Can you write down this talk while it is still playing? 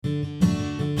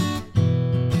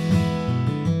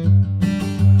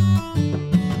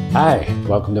Hi,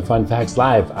 welcome to Fun Facts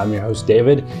Live. I'm your host,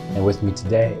 David, and with me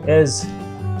today is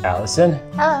Allison.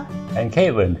 Hello. And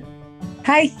Caitlin.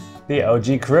 Hi. The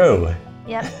OG crew.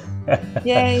 Yep.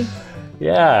 Yay.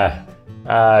 Yeah.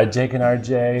 Jake and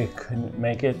RJ couldn't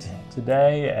make it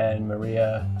today, and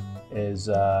Maria is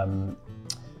mourning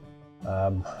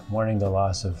the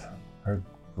loss of her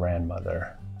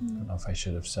grandmother. I don't know if I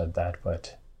should have said that,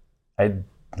 but I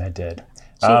did.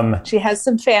 She has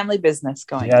some family business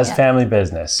going on. She has family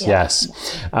business, yes.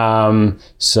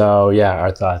 So yeah,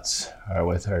 our thoughts are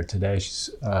with her today.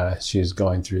 She's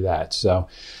going through that. So,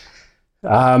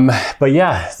 but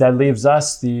yeah, that leaves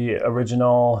us, the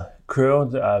original crew,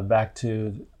 back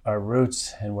to our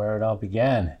roots and where it all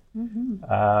began.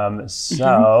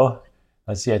 So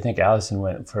let's see. I think Allison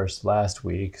went first last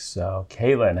week. So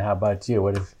Caitlin, how about you?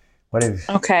 What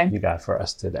have you got for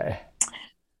us today?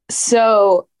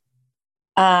 So,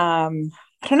 I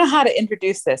don't know how to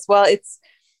introduce this. Well, I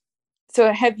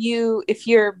don't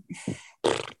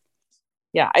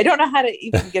know how to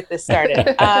even get this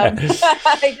started.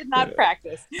 I did not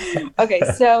practice. Okay.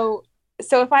 So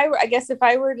if I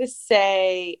were to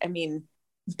say,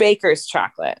 Baker's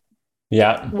chocolate.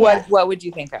 Yeah. What would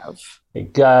you think of?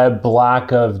 Like a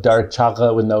block of dark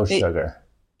chocolate with no sugar.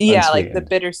 Yeah. Like the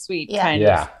bittersweet kind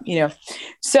of,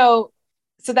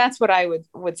 So that's what I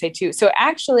would say too. So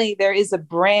actually there is a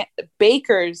brand,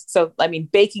 Baker's. So,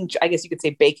 baking, I guess you could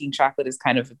say baking chocolate is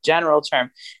kind of a general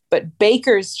term, but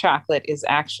Baker's chocolate is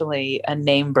actually a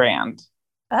name brand.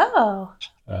 Oh.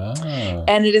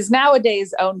 And it is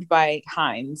nowadays owned by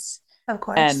Heinz. Of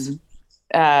course. And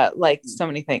like so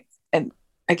many things. And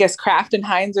I guess Kraft and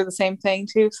Heinz are the same thing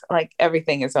too. So, like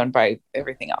everything is owned by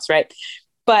everything else, right?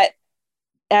 But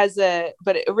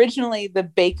originally the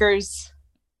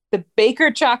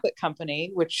Baker Chocolate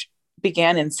Company, which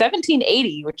began in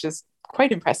 1780, which is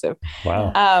quite impressive.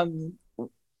 Wow.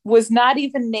 Was not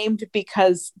even named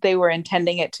because they were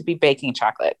intending it to be baking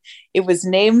chocolate. It was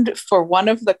named for one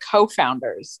of the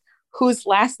co-founders whose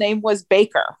last name was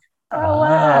Baker. Oh,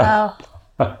 wow.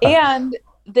 And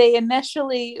they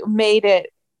initially made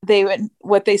it,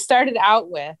 what they started out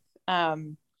with,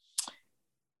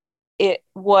 they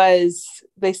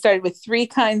started with 3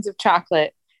 kinds of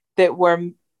chocolate that were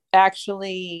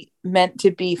actually meant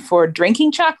to be for drinking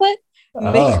chocolate.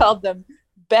 They called them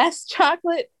best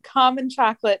chocolate, common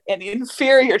chocolate, and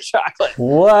inferior chocolate.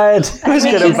 What? Who's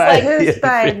gonna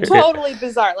buy Totally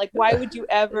bizarre. Like, why would you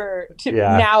ever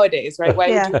nowadays, right?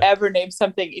 Why would you ever name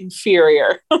something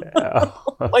inferior?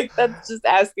 Like, that's just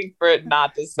asking for it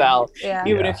not to sell,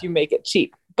 even if you make it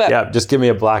cheap. But just give me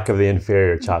a block of the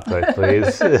inferior chocolate,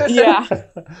 please.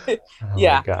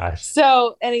 My gosh.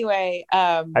 So anyway,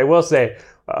 I will say,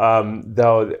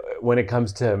 though, when it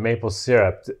comes to maple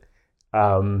syrup,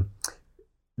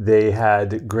 they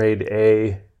had grade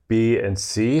A, B, and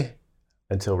C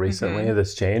until recently.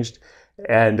 This changed,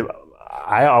 and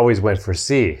I always went for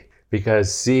C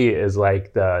because C is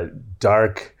like the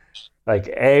dark. Like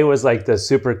A was like the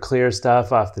super clear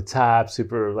stuff off the top,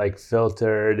 super like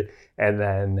filtered, and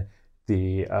then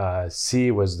the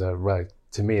C was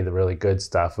to me the really good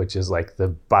stuff, which is like the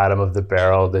bottom of the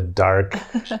barrel, the dark,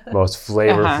 most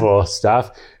flavorful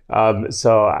stuff.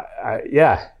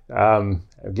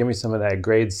 Give me some of that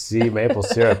grade C maple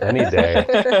syrup any day.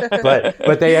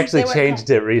 But they actually changed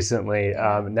it recently.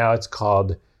 Now it's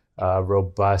called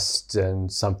robust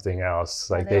and something else.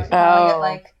 Like they were calling it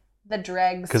like the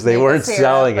dregs. Because they weren't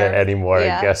selling it anymore,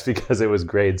 I guess, because it was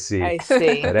grade C. I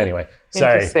see. But anyway,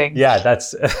 sorry. Yeah,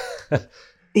 that's.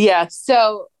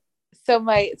 So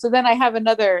then I have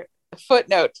another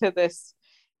footnote to this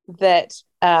that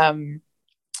in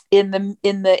the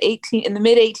mid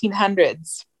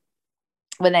 1800s,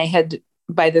 when they had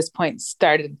by this point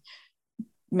started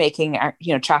making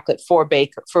chocolate for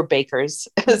bakers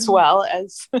as well,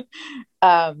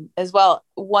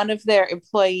 one of their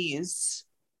employees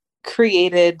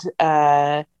created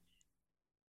a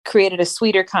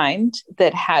sweeter kind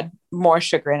that had more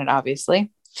sugar in it,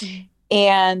 obviously,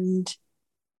 and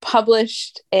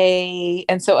published a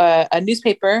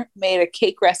newspaper made a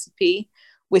cake recipe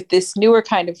with this newer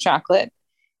kind of chocolate,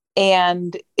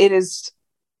 and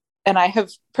I have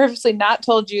purposely not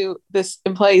told you this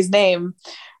employee's name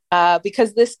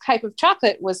because this type of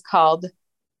chocolate was called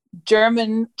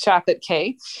German chocolate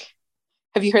cake.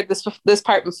 Have you heard this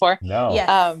part before? No. Yes,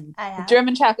 I have.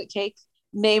 German chocolate cake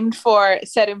named for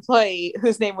said employee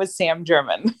whose name was Sam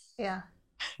German. Yeah.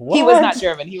 What? He was not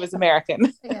German. He was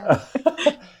American. Yeah.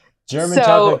 German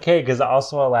chocolate cake is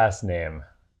also a last name.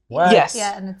 What? Yes.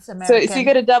 Yeah, and it's American. So you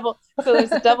get a double. So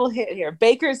there's a double hit here.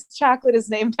 Baker's chocolate is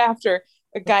named after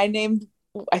a guy named,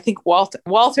 I think,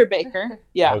 Walter Baker.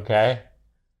 Yeah. Okay.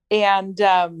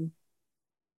 And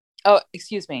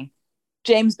excuse me,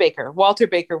 James Baker. Walter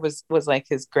Baker was like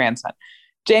his grandson.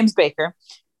 James Baker.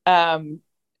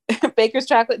 Baker's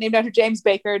chocolate named after James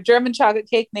Baker. German chocolate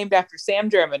cake named after Sam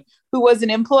German, who was an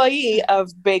employee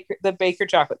of the Baker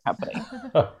Chocolate Company.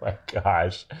 Oh my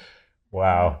gosh.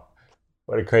 Wow.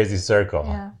 What a crazy circle.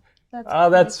 Yeah.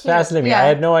 That's fascinating. Yeah. I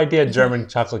had no idea German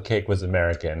chocolate cake was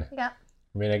American. Yeah.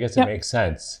 I mean, I guess it makes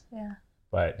sense. Yeah.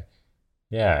 But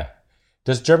yeah.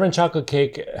 Does German chocolate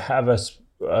cake have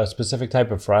a specific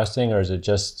type of frosting, or is it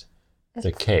just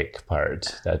the cake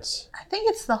part? I think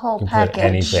it's the whole You can package. put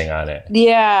anything on it.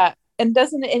 Yeah. And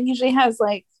doesn't it usually has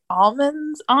like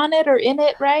almonds on it or in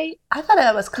it, right? I thought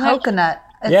it was coconut.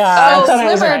 I thought it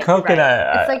was a slivered.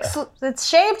 coconut. It's like it's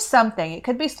shaved something. It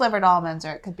could be slivered almonds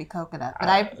or it could be coconut.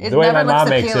 But the way my mom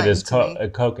makes it appealing is to me. a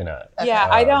coconut. Yeah,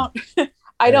 I don't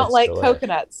it's like delish.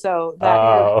 coconut, so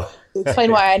that would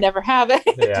explain why I never have it.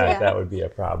 Yeah, that would be a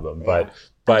problem. But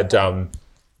I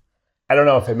don't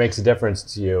know if it makes a difference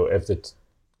to you if the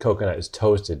coconut is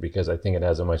toasted, because I think it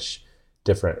has a much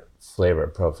different flavor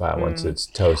profile once it's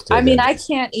toasted. I mean, I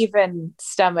can't even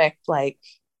stomach like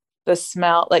the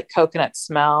smell, like coconut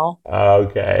smell.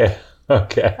 Okay.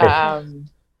 Okay. You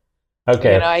know,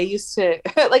 I used to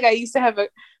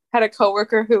had a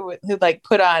coworker who like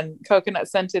put on coconut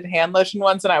scented hand lotion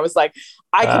once, and I was like,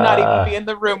 I cannot even be in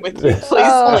the room with you. Please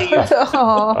leave.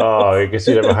 I guess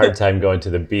you'd have a hard time going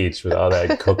to the beach with all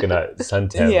that coconut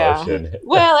suntan lotion.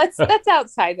 Well, that's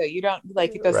outside though. You don't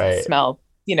like it doesn't smell,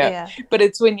 you know. Yeah. But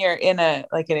it's when you're in an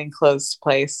enclosed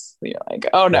place, you're like,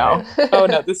 oh no,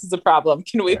 this is a problem.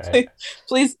 Can we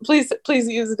please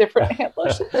use a different hand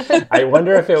lotion? I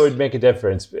wonder if it would make a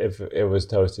difference if it was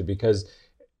toasted, because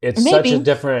it's such a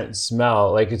different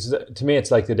smell. Like to me,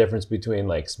 it's like the difference between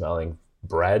like smelling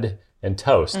bread and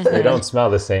toast. Mm-hmm. They don't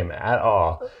smell the same at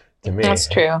all to me. That's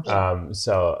true.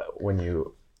 So when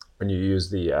you use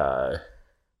the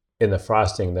in the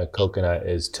frosting, the coconut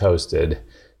is toasted,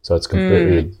 so it's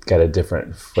completely got a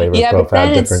different flavor profile, but then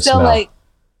different it's still smell. like,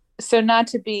 so not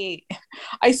to be,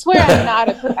 I swear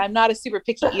I'm not a super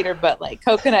picky eater, but like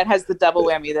coconut has the double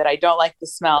whammy that I don't like the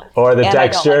smell or the and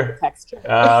texture. I don't like the texture.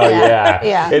 Oh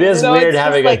yeah. It is So weird it's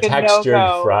having just like a a textured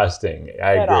no-go frosting.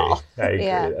 I at agree. all. I agree.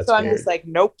 Yeah. That's So I'm weird. just like,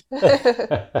 nope.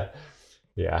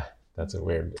 Yeah, that's a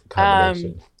weird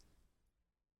combination.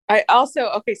 I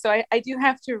also, so I do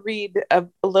have to read a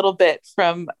little bit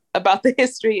about the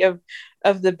history of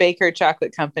the Baker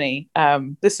Chocolate Company.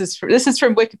 This is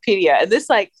from Wikipedia, and this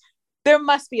there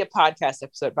must be a podcast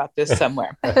episode about this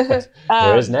somewhere.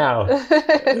 There is now.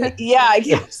 Yeah, I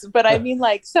guess. But I mean,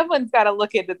 like, someone's got to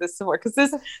look into this some more, because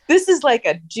this is like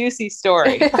a juicy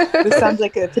story. This sounds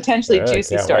like a potentially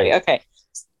juicy story. Wait. Okay.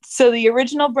 So the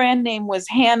original brand name was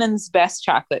Hannon's Best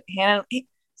Chocolate.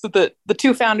 So the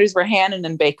two founders were Hannon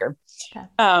and Baker.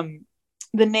 Okay.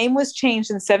 The name was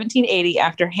changed in 1780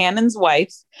 after Hannon's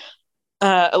wife,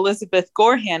 Elizabeth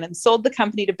Gore Hannon, sold the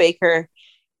company to Baker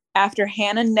after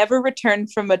Hannon never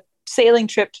returned from a sailing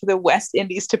trip to the West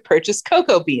Indies to purchase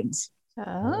cocoa beans.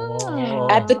 Oh.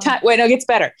 At the time, it gets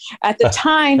better. At the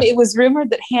time, it was rumored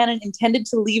that Hannon intended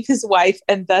to leave his wife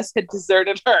and thus had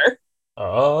deserted her.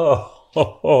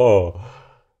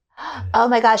 Oh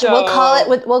my gosh! So,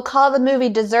 we'll call the movie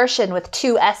Desertion with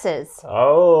 2 S's.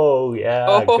 Oh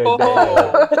yeah.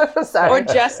 Good. Sorry. Or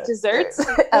Just Desserts.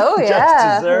 Oh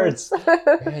yeah. Just Desserts.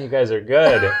 Yeah, you guys are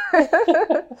good.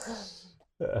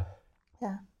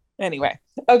 Yeah. Anyway,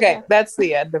 okay, that's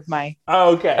the end of my.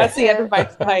 Okay. That's the end of my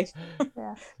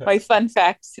fun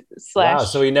fact / Wow.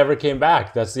 So he never came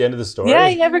back. That's the end of the story. Yeah,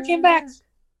 he never came back.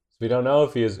 We don't know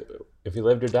if he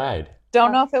lived or died.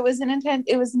 Don't know if it was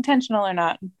it was intentional or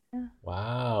not.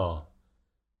 Wow.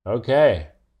 Okay,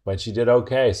 but she did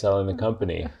okay selling the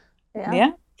company.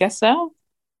 Yeah, guess so.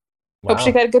 Wow. Hope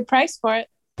she got a good price for it.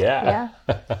 Yeah.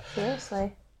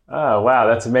 Seriously. Oh wow,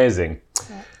 that's amazing.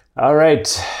 Yeah. All right,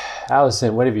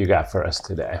 Allison, what have you got for us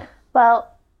today?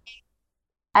 Well,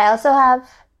 I also have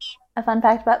a fun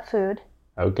fact about food.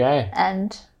 Okay.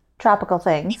 And tropical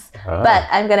things, but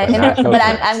I'm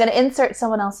gonna insert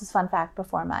someone else's fun fact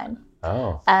before mine.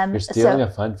 Oh, you're stealing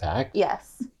a fun fact?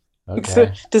 Yes. Okay.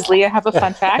 So, does Leah have a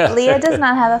fun fact? Leah does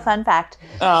not have a fun fact.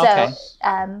 Oh, okay.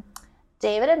 So,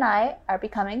 David and I are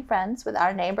becoming friends with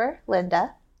our neighbor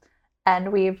Linda.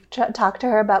 And we've talked to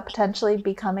her about potentially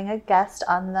becoming a guest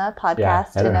on the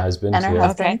podcast, and her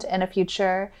husband in a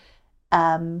future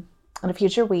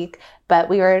week. But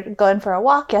we were going for a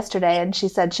walk yesterday, and she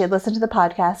said she had listened to the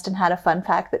podcast and had a fun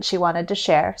fact that she wanted to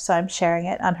share. So I'm sharing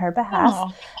it on her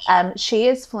behalf. She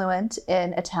is fluent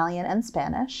in Italian and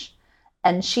Spanish,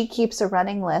 And she keeps a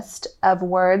running list of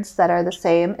words that are the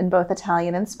same in both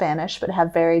Italian and Spanish, but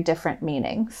have very different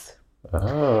meanings.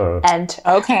 Oh. And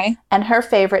Okay. and her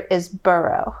favorite is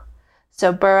burro.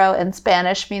 So burro in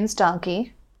Spanish means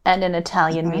donkey, and in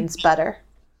Italian means butter.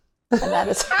 And that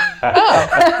is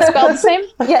Spelled the same?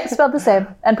 yeah, spelled the same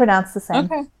and pronounced the same.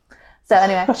 Okay. So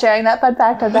anyway, sharing that fun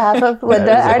fact on behalf of Linda,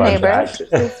 That is a our fun neighbor. fact.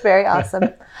 It's very awesome.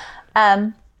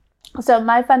 So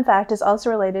my fun fact is also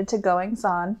related to goings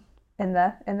on in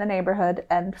the neighborhood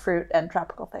and fruit and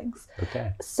tropical things.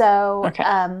 Okay. So, Okay.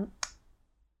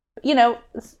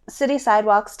 City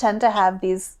sidewalks tend to have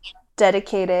these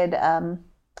dedicated, I'm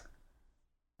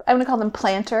going to call them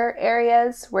planter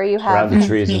areas where you have, Around the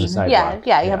trees in the sidewalk.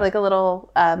 you have like a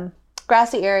little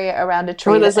grassy area around a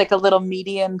tree. Where there's like a little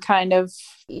median kind of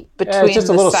Yeah, between it's just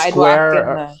a the little sidewalk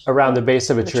square and around the base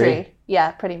of a the tree.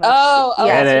 Yeah, pretty much. Oh,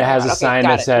 Yeah. And it has a Okay, sign got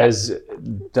that it, says,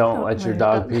 "Don't let your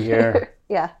dog pee here."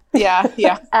 Yeah. yeah.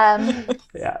 Yeah.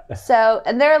 Yeah. So,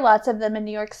 and there are lots of them in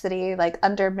New York City, like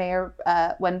under Mayor,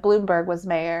 when Bloomberg was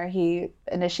mayor, he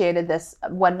initiated this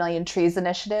 1 million trees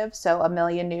initiative. So 1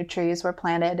 million new trees were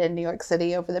planted in New York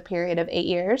City over the period of 8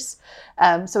 years.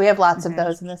 So we have lots of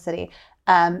those in the city.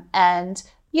 And,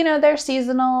 they're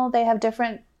seasonal. They have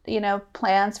different,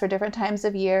 plants for different times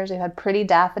of years. We had pretty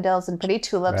daffodils and pretty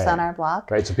tulips Right. on our block.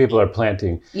 Right. So people are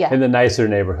planting Yeah. in the nicer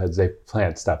neighborhoods. They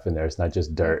plant stuff in there. It's not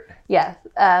just dirt. Yeah.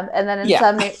 And then in Yeah.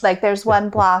 some, like there's one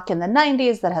block in the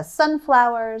 90s that has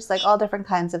sunflowers, like all different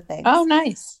kinds of things. Oh,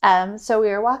 nice. So we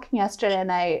were walking yesterday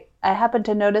and I happened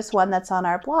to notice one that's on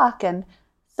our block and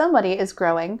somebody is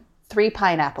growing 3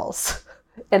 pineapples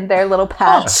in their little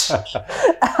patch.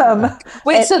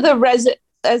 Wait, so the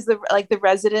the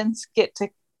residents get to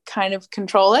kind of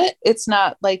control it? It's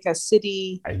not like a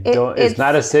city. It's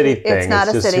not a city thing. it's not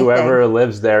a just city whoever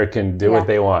lives there can do Yeah. what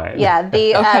they want. Yeah,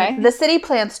 Okay. the city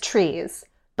plants trees,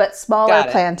 but smaller Got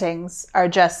it. plantings are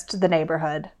just the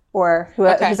neighborhood or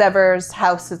Okay. whoever's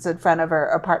house it's in front of or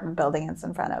apartment building it's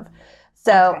in front of.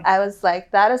 So Okay. I was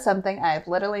like, that is something I've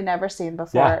literally never seen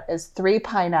before. Is 3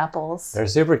 pineapples. They're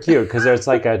super cute because there's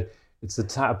like a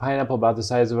pineapple about the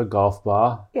size of a golf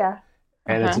ball, Yeah,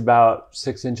 and it's about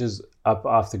 6 inches up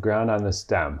off the ground on the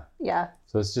stem. yeah.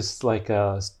 So it's just like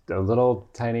a little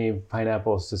tiny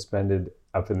pineapple suspended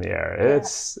up in the air.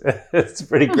 It's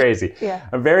pretty crazy. Yeah.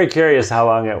 I'm very curious how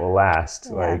long it will last.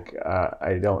 Yeah. Like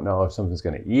I don't know if something's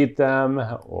going to eat them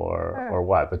or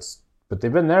what, but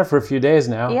they've been there for a few days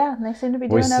now. Yeah, and they seem to be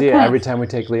We doing see it okay. every time we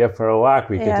take Leah for a walk.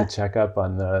 We Yeah. get to check up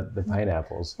on the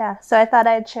pineapples. Yeah, so I thought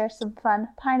I'd share some fun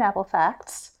pineapple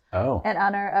facts Oh, in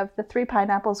honor of the 3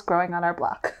 pineapples growing on our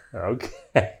block.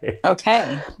 okay.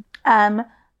 Okay.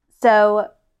 So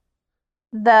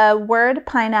the word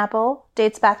pineapple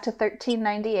dates back to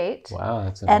 1398, Wow,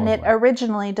 that's an and old it one.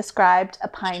 originally described a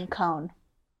pine cone.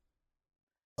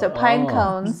 So pine Oh.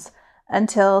 cones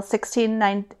until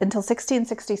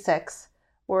 1666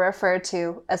 were referred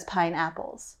to as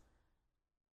pineapples.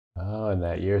 Oh, in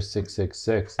that year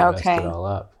 666, they messed Okay. it all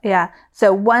up. Yeah.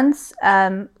 So once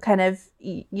kind of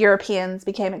Europeans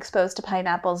became exposed to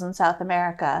pineapples in South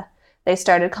America, they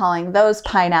started calling those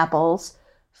pineapples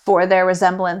for their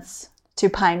resemblance to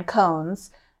pine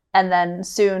cones. And then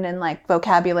soon in like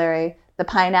vocabulary, the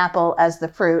pineapple as the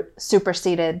fruit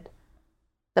superseded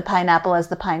the pineapple as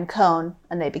the pine cone,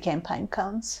 and they became pine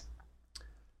cones.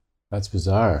 That's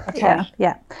bizarre. Okay.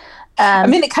 Yeah. I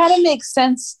mean, it kind of makes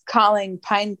sense calling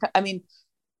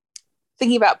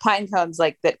thinking about pine cones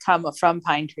like that come from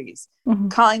pine trees. Mhm.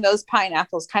 Calling those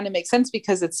pineapples kind of makes sense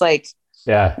because it's like,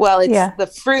 Yeah, well, it's Yeah. the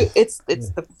fruit. It's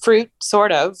the fruit,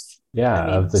 sort of. yeah, I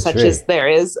mean, of the such tree. as there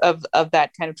is of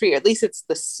that kind of tree. Or at least it's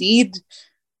the seed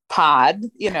pod,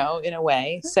 in a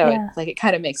way. So Yeah. it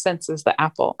kind of makes sense as the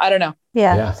apple. I don't know.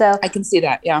 Yeah. Yeah. So I can see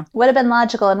that. Yeah. would have been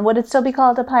logical, and would it still be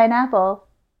called a pineapple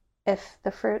if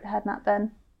the fruit had not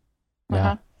been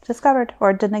Yeah. discovered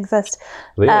or didn't exist?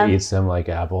 Leah eats them like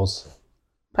apples.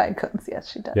 Pine cones, yes,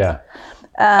 she does. Yeah.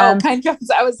 Pine cones.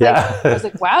 I was Yeah.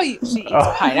 like, wow, she eats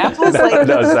Oh. pineapples. No, like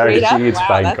no, sorry, straight up? she eats Wow,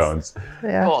 pine that's cones.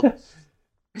 Yeah. bold.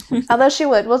 Although she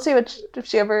would. We'll see if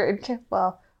she ever.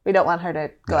 Well, we don't want her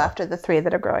to go No. after the 3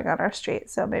 that are growing on our street,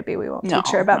 so maybe we won't No,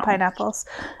 teach her about no. pineapples.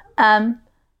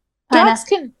 Dogs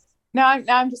can. Now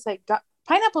I'm just like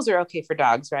pineapples are okay for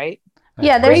dogs, right?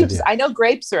 Yeah, That's there's- good. Grapes. I know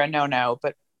grapes are a no-no,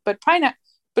 but pineapple.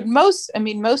 But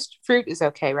most fruit is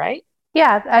okay, right?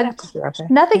 Yeah, Pineapples are okay.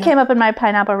 nothing Yeah. came up in my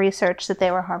pineapple research that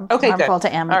they were Okay, harmful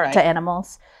good. to, All right. to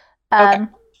animals. Okay.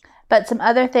 But some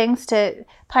other things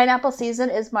pineapple season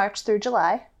is March through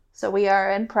July. So we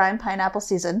are in prime pineapple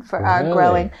season for our Really?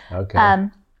 growing. Okay.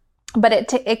 But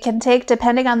it can take,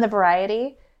 depending on the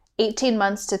variety, 18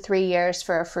 months to 3 years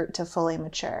for a fruit to fully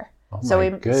mature. Oh So my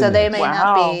so goodness. they may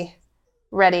not Wow. be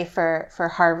ready for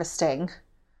harvesting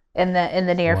in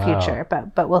the near Wow. future,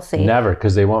 but we'll see. Never,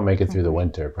 because they won't make it through the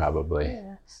winter probably.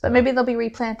 Yeah. But maybe they'll be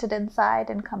replanted inside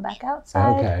and come back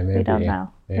outside. Okay, We don't maybe.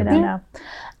 know. Maybe. We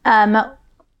don't know.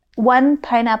 One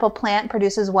pineapple plant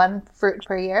produces one fruit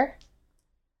per year,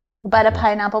 but a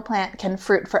pineapple plant can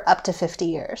fruit for up to 50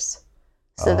 years.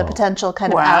 So the Oh. potential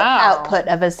kind of Wow. output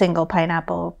of a single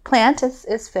pineapple plant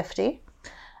is 50.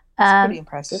 That's pretty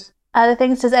impressive. Other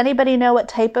things, does anybody know what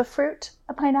type of fruit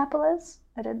a pineapple is?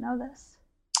 I didn't know this.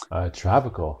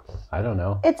 Tropical. I don't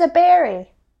know. It's a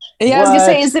berry. Yeah, I was gonna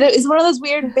say, What? is one of those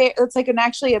weird it's like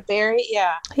actually a berry?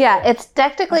 Yeah. Yeah, it's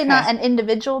technically not Okay. an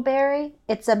individual berry.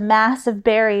 It's a mass of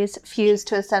berries fused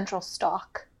to a central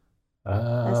stalk.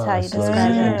 That's how you so describe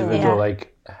these it. individual Yeah.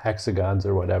 like hexagons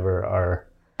or whatever are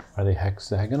they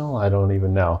hexagonal? I don't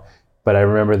even know. But I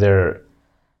remember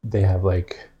they have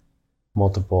like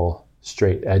multiple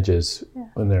straight edges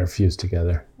when they're fused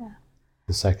together. Yeah.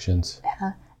 The sections.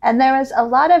 And there was a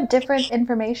lot of different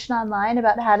information online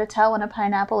about how to tell when a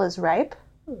pineapple is ripe.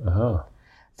 Oh.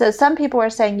 So some people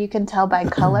were saying you can tell by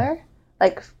color,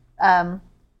 like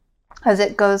as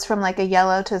it goes from like a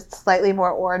yellow to slightly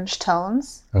more orange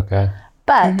tones. Okay.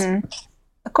 But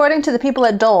according to the people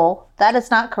at Dole, that is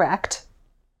not correct.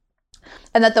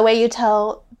 And that the way you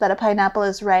tell that a pineapple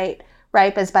is ripe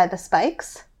is by the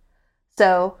spikes.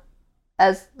 So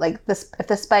as like if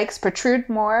the spikes protrude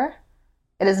more,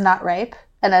 it is not ripe.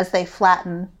 And as they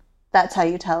flatten, that's how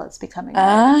you tell it's becoming ripe.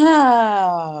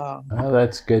 Oh. Oh,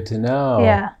 that's good to know.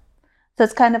 Yeah. So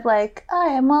it's kind of like, I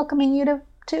am welcoming you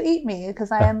to eat me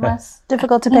because I am less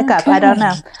difficult to pick up. I don't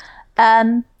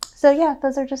know. So yeah,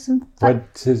 those are just some fun.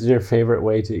 What is your favorite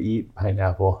way to eat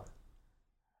pineapple?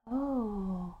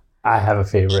 Oh. I have a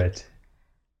favorite.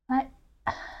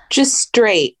 Just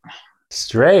straight.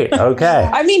 Straight. Okay.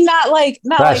 I mean, not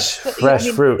Fresh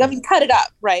fruit. I mean, cut it up,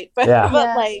 right? But Yeah.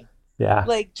 but Yeah.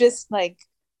 like just like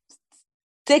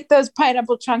stick those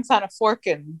pineapple chunks on a fork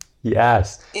and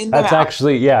Yes. in the That's mouth.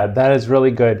 actually, yeah, that is really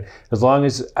good. As long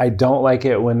as I don't like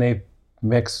it when they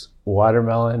mix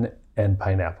watermelon and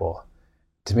pineapple.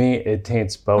 To me, it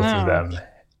taints both of them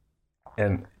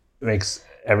and makes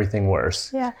everything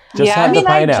worse. Yeah. Just yeah, have I mean, the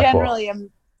pineapple. I generally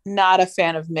am not a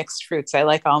fan of mixed fruits. I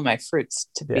like all my fruits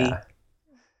to be Yeah.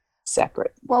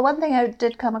 separate. Well, one thing I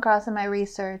did come across in my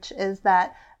research is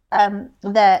that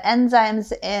the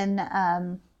enzymes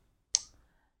in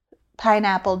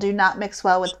pineapple do not mix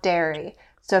well with dairy.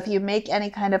 So if you make any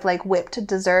kind of like whipped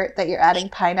dessert that you're adding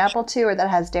pineapple to or that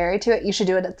has dairy to it, you should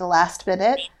do it at the last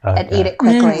minute and Okay. eat it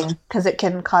quickly because it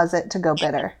can cause it to go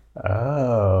bitter.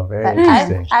 Oh, very But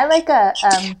interesting. I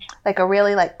like a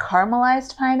really like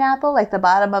caramelized pineapple, like the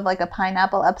bottom of like a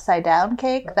pineapple upside down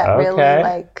cake. That really Okay.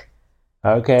 like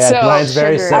Okay, So, mine's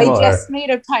very sugar. similar. I just made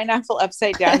a pineapple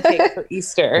upside down cake for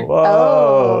Easter.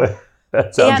 Whoa.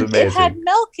 That sounds And amazing. it had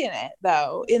milk in it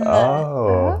though,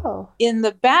 Oh. in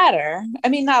the batter. I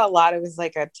mean, not a lot. It was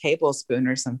like a tablespoon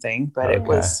or something, but it Okay.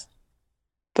 was.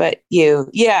 But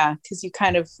because you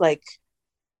kind of like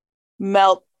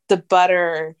melt the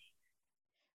butter.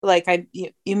 Like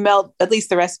you melt, at least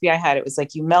the recipe I had, it was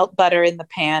like you melt butter in the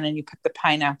pan and you put the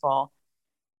pineapple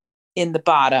in the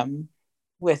bottom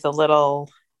with a little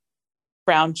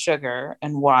brown sugar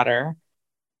and water.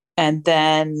 And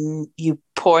then you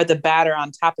pour the batter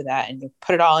on top of that and you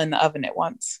put it all in the oven at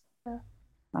once. Yeah.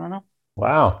 I don't know.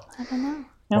 Wow. I don't know.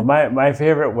 Well, my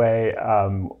favorite way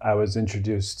I was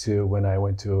introduced to when I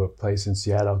went to a place in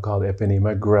Seattle called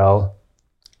Ipanema Grill,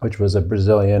 which was a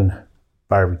Brazilian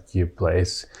barbecue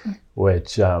place,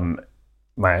 which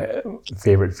my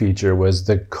favorite feature was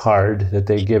the card that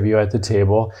they give you at the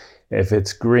table. If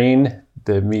it's green,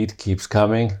 the meat keeps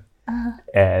coming.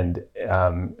 And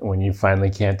when you finally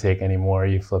can't take any more,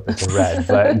 you flip it to red.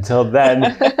 But until then,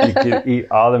 you can eat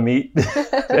all the meat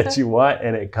that you want,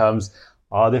 and it comes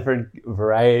all different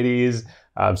varieties.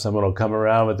 Someone will come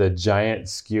around with a giant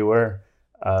skewer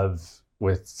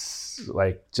with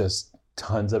like just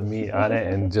tons of meat on it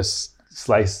and just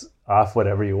slice off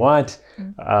whatever you want.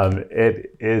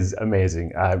 It is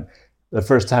amazing. The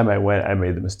first time I went, I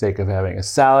made the mistake of having a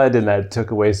salad, and that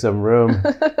took away some room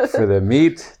for the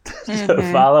meat to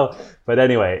follow. But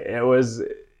anyway,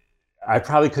 I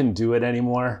probably couldn't do it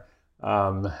anymore. I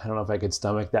don't know if I could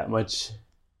stomach that much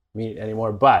meat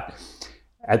anymore. But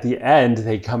at the end,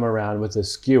 they come around with a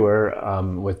skewer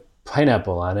with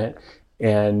pineapple on it,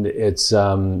 and it's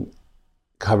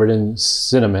covered in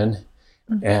cinnamon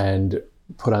and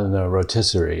put on the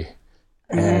rotisserie.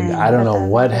 And I don't know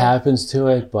what happens to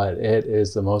it, but it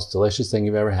is the most delicious thing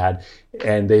you've ever had.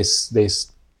 And they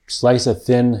slice a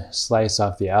thin slice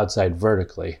off the outside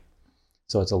vertically.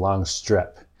 so it's a long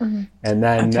strip. Mhm. And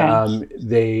then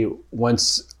they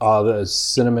once all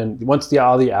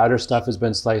the outer stuff has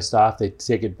been sliced off, they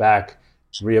take it back,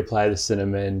 reapply the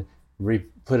cinnamon,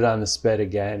 put it on the spit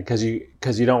again because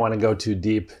you don't want to go too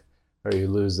deep or you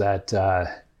lose that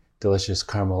delicious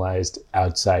caramelized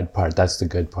outside part. That's the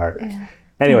good part. Yeah.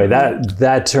 Anyway,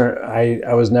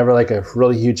 I was never like a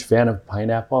really huge fan of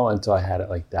pineapple until I had it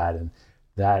like that, and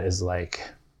that is like,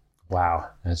 wow,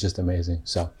 it's just amazing.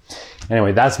 So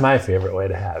anyway, that's my favorite way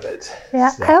to have it. Yeah,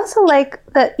 So. I also like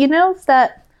that,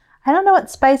 that, I don't know what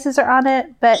spices are on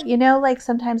it, but like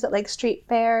sometimes at like street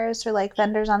fairs or like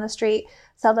vendors on the street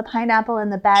sell the pineapple in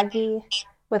the baggie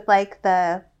with like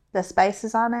the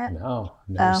spices on it. No,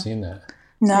 never seen that.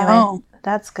 No. Anyway,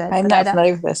 that's good. I'm not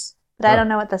familiar with this. But I don't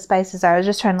know what the spices are. I was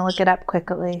just trying to look it up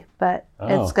quickly, but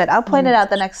it's good. I'll point it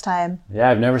out the next time. Yeah,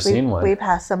 I've never seen one. We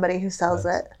pass somebody who sells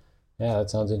it. Yeah,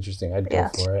 that sounds interesting. I'd go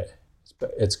for it.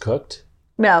 It's cooked?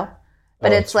 No,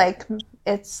 but it's like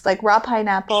raw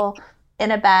pineapple in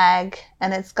a bag,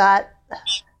 and it's got...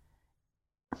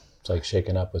 It's like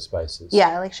shaken up with spices.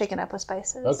 Yeah, like shaken up with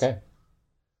spices. Okay.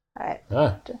 All right.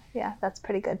 Ah. Yeah, that's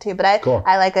pretty good too. But Cool.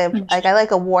 I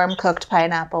like a warm cooked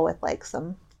pineapple with like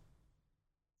some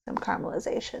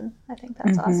caramelization. I think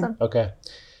that's awesome. Okay.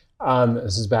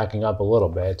 This is backing up a little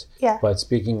bit. Yeah. But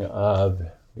speaking of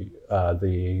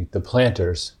the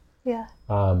planters. Yeah.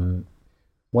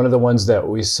 One of the ones that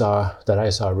I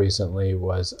saw recently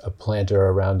was a planter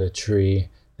around a tree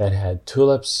that had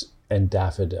tulips and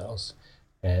daffodils.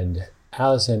 And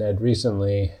Allison had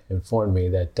recently informed me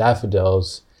that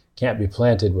daffodils can't be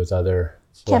planted with other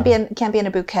flowers. Can't be in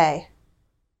a bouquet.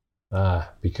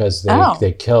 Because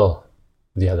they kill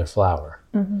the other flower.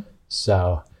 Mm-hmm.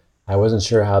 So I wasn't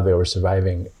sure how they were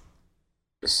surviving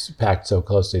packed so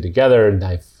closely together, and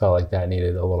I felt like that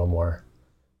needed a little more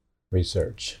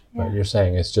research. Yeah. But you're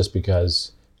saying it's just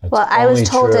because it's I was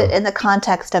told it in the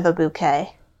context of a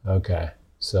bouquet. Okay.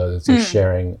 So it's a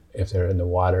sharing if they're in the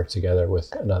water together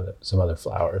with some other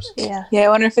flowers. Yeah. Yeah, I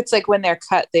wonder if it's like when they're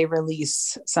cut, they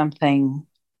release something.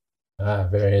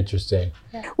 Very interesting.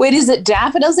 Yeah. Wait, is it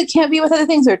daffodils that can't be with other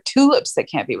things or tulips that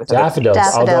can't be with other things?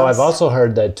 Daffodils. Although I've also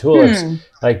heard that tulips,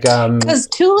 because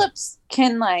tulips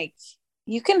can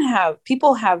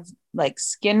people have like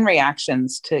skin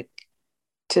reactions to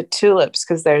tulips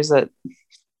because there's a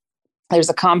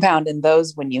compound in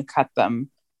those when you cut them.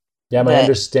 Yeah, my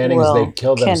understanding is they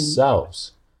kill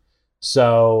themselves.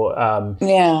 So so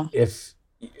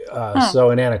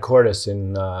in Anacortes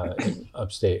in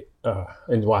upstate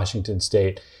in Washington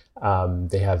State,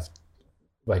 they have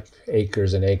like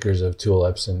acres and acres of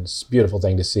tulips, and it's a beautiful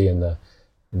thing to see in the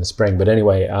spring. But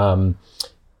anyway,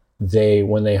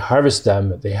 when they harvest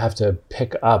them, they have to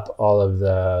pick up all of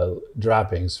the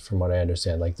droppings, from what I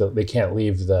understand. Like they can't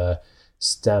leave the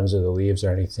stems or the leaves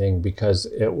or anything because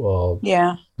it will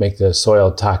make the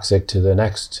soil toxic to the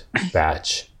next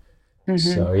batch.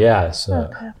 Mm-hmm. So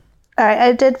okay. All right,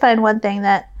 I did find one thing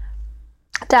that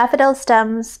daffodil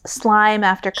stems slime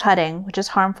after cutting, which is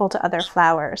harmful to other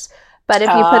flowers. But if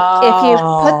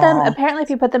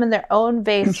you put them in their own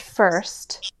vase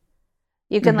first,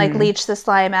 you can like leach the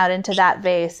slime out into that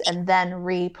vase and then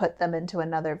re-put them into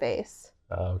another vase.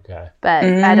 Okay. But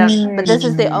I don't. But this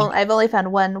is I've only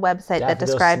found one website that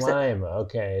describes slime. it.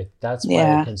 Okay, that's why.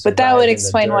 Yeah, but that would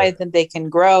explain why then they can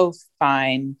grow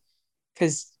fine,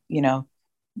 because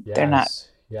they're not.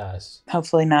 Yes.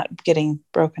 Hopefully, not getting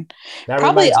broken. That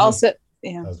probably also.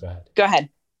 Yeah. Oh, go ahead. Go ahead.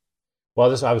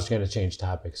 Well, I was going to change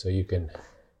topics, so you can,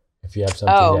 if you have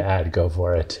something to add, go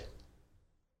for it.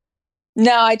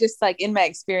 No, I just in my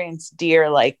experience, deer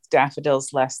like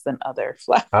daffodils less than other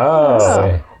flowers.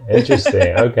 Oh,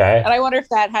 interesting. Okay. And I wonder if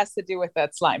that has to do with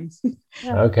that slime.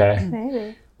 Okay.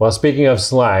 Maybe. Well, speaking of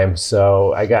slime,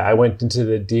 so I went into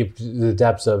the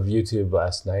depths of YouTube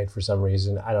last night for some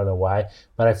reason. I don't know why,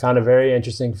 but I found a very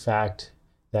interesting fact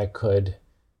that could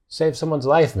save someone's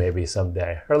life maybe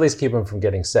someday, or at least keep them from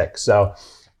getting sick. So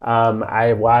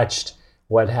I watched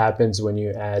what happens when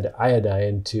you add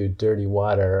iodine to dirty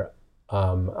water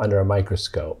under a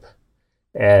microscope.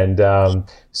 And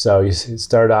so you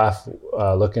start off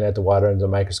looking at the water under the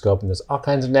microscope, and there's all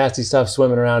kinds of nasty stuff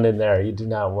swimming around in there. You do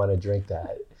not want to drink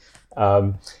that.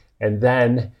 And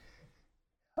then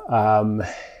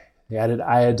they added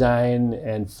iodine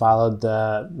and followed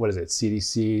the,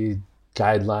 CDC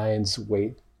guidelines,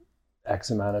 wait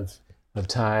X amount of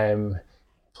time,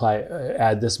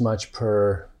 add this much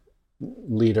per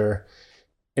liter.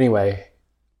 Anyway,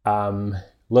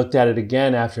 looked at it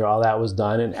again after all that was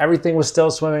done, and everything was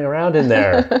still swimming around in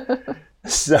there.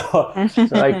 So,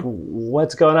 like,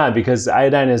 what's going on? Because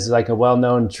iodine is like a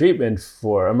well-known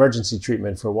emergency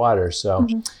treatment for water. So,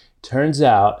 turns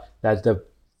out that the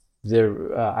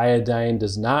iodine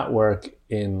does not work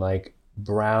in like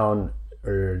brown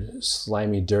or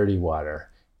slimy, dirty water.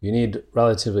 You need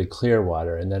relatively clear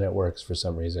water, and then it works for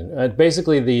some reason.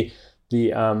 Basically, the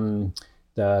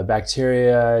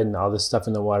bacteria and all this stuff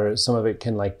in the water, some of it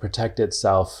can like protect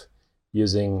itself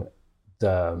using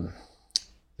the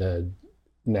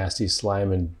nasty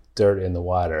slime and dirt in the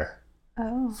water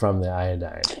from the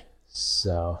iodine.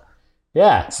 So,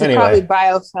 yeah. So anyway, probably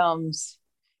biofilms,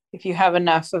 if you have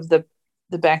enough of the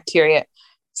bacteria.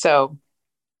 So,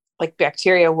 like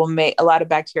a lot of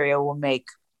bacteria will make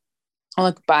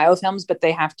like biofilms, but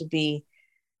they have to be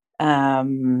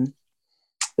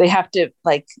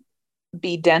like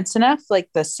be dense enough. Like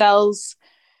the cells,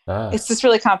 it's this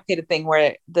really complicated thing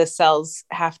where the cells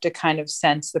have to kind of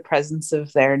sense the presence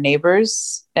of their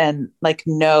neighbors and like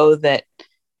know that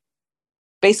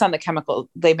based on the chemical,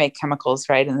 they make chemicals,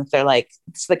 right? And if they're like,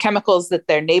 it's the chemicals that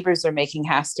their neighbors are making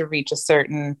has to reach a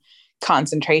certain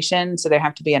concentration. So there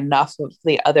have to be enough of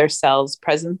the other cells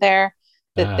present there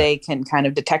that they can kind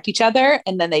of detect each other.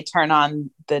 And then they turn on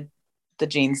the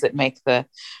genes that make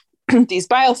these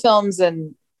biofilms.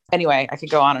 And anyway, I could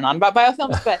go on and on about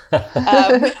biofilms, but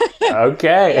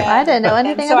okay. I didn't know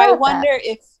anything so about I wonder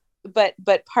if,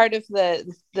 but part of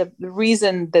the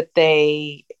reason that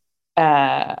they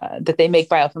make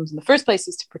biofilms in the first place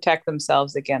is to protect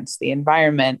themselves against the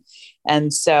environment.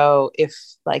 And so if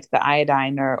like the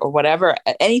iodine or whatever,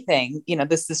 anything,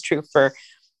 this is true for,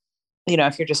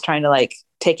 if you're just trying to like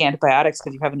take antibiotics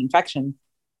because you have an infection,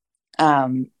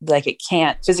 like it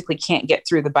physically can't get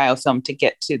through the biofilm to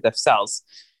get to the cells.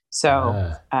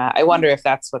 So I wonder if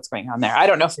that's what's going on there. I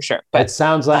don't know for sure. But it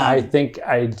sounds like, I think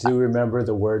I do remember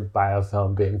the word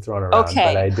biofilm being thrown around, but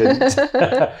I didn't.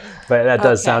 But that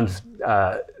does sound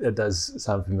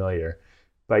familiar.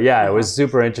 But yeah, it was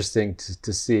super interesting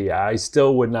to see. I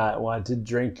still would not want to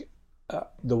drink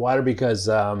the water because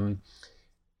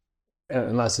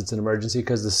unless it's an emergency,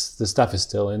 because the stuff is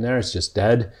still in there. It's just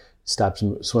dead, stops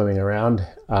swimming around.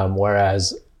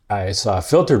 Whereas I saw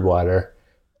filtered water,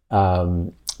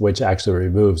 which actually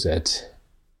removes it.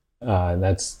 And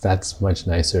that's much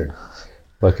nicer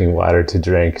looking water to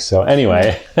drink. So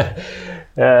anyway,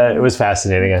 it was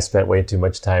fascinating. I spent way too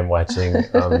much time watching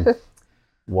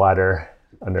water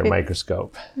under a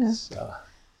microscope. Yeah. So.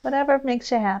 Whatever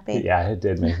makes you happy. Yeah, it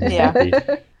did make me happy.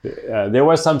 There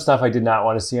was some stuff I did not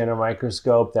want to see under a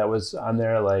microscope that was on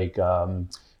there, like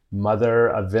mother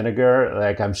of vinegar.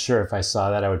 Like, I'm sure if I saw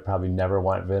that, I would probably never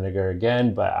want vinegar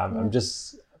again, but I'm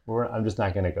just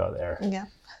not going to go there. Yeah.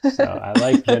 So I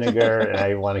like vinegar and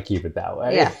I want to keep it that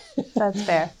way. Yeah, that's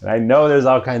fair. And I know there's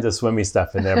all kinds of swimmy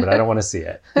stuff in there, but I don't want to see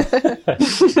it.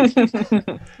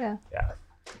 Yeah. Yeah.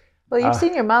 Well, you've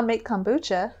seen your mom make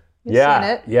kombucha. You've seen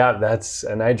it. Yeah,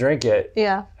 and I drink it.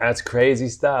 Yeah. That's crazy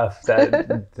stuff.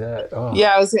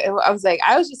 Yeah, I was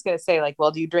just gonna say, like,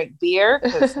 well, do you drink beer?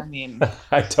 Because I mean,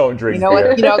 I don't drink beer.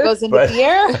 What goes into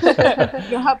beer?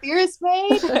 You know how beer is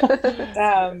made?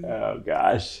 Oh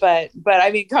gosh. But I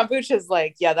mean, kombucha is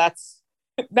like, that's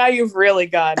now you've really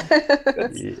gone.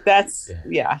 That's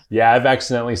yeah. Yeah, I've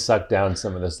accidentally sucked down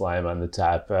some of the slime on the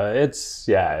top. It's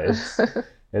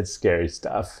scary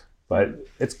stuff, but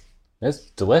it's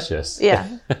delicious. Yeah.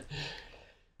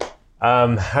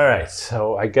 All right.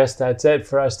 So I guess that's it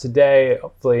for us today.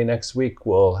 Hopefully next week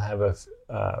we'll have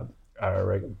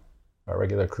our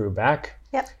regular crew back.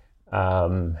 Yep.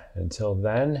 Until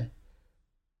then,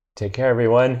 take care,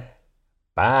 everyone.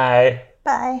 Bye.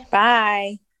 Bye.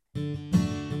 Bye.